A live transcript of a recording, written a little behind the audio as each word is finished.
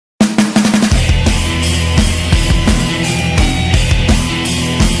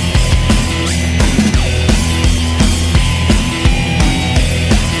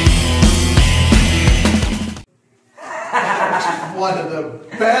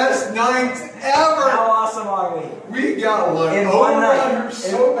best nights ever. How awesome are we? We got one. In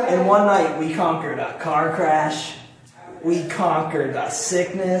one night, we conquered a car crash. We conquered a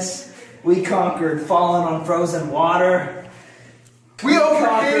sickness. We conquered falling on frozen water. We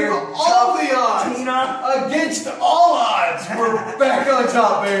overcame all the odds. Tina. Against all odds. We're back on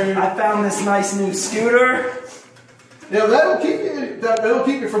top, baby. I found this nice new scooter. Yeah, that'll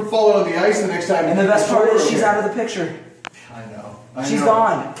keep you from falling on the ice the next time. And the best part is she's out of the picture. I know. She's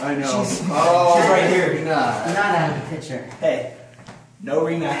gone. I know. She's right here. Nah. Not out of the picture. Hey, no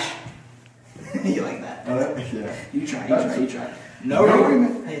rematch. You like that? Yeah. You try. No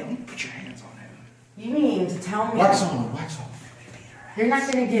rematch. Hey, don't put your hands on him. You mean to tell me Wax on. you're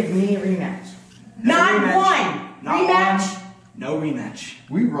not going to give me a rematch? No Not rematch. one! Not Rematch? one. No rematch.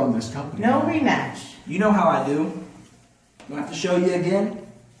 We run this company. No rematch. You know how I do. Do I have to show you again?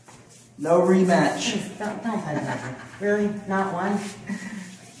 No rematch. Please, don't play that. Really? Not one?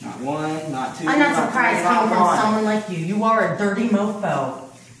 Not one, not two. I'm not surprised three, coming not from one. someone like you. You are a dirty mofo.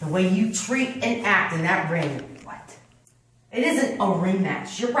 The way you treat and act in that ring. What? It isn't a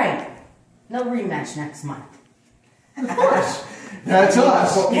rematch. You're right. No rematch next month. Of course. That's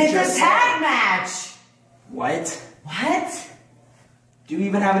us. It's a tag match! What? What? Do you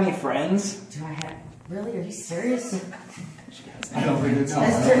even have any friends? Do I have... Really? Are you serious? I don't think it's. I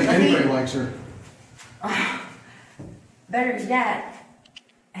Let's don't think let me- anybody likes her. Better yet...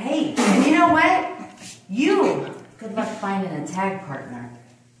 Hey, and you know what? You! Good luck finding a tag partner.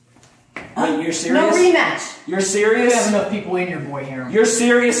 Wait, you're serious? No rematch! You're serious? You have enough people in your boy here. You're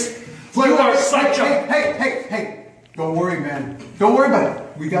serious? You are such a... Hey! Don't worry, man. Don't worry about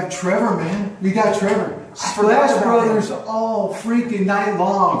it. We got Trevor, man. We got Trevor. Splash Brothers all freaking night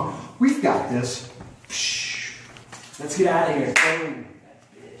long. We've got this. Let's get out of here.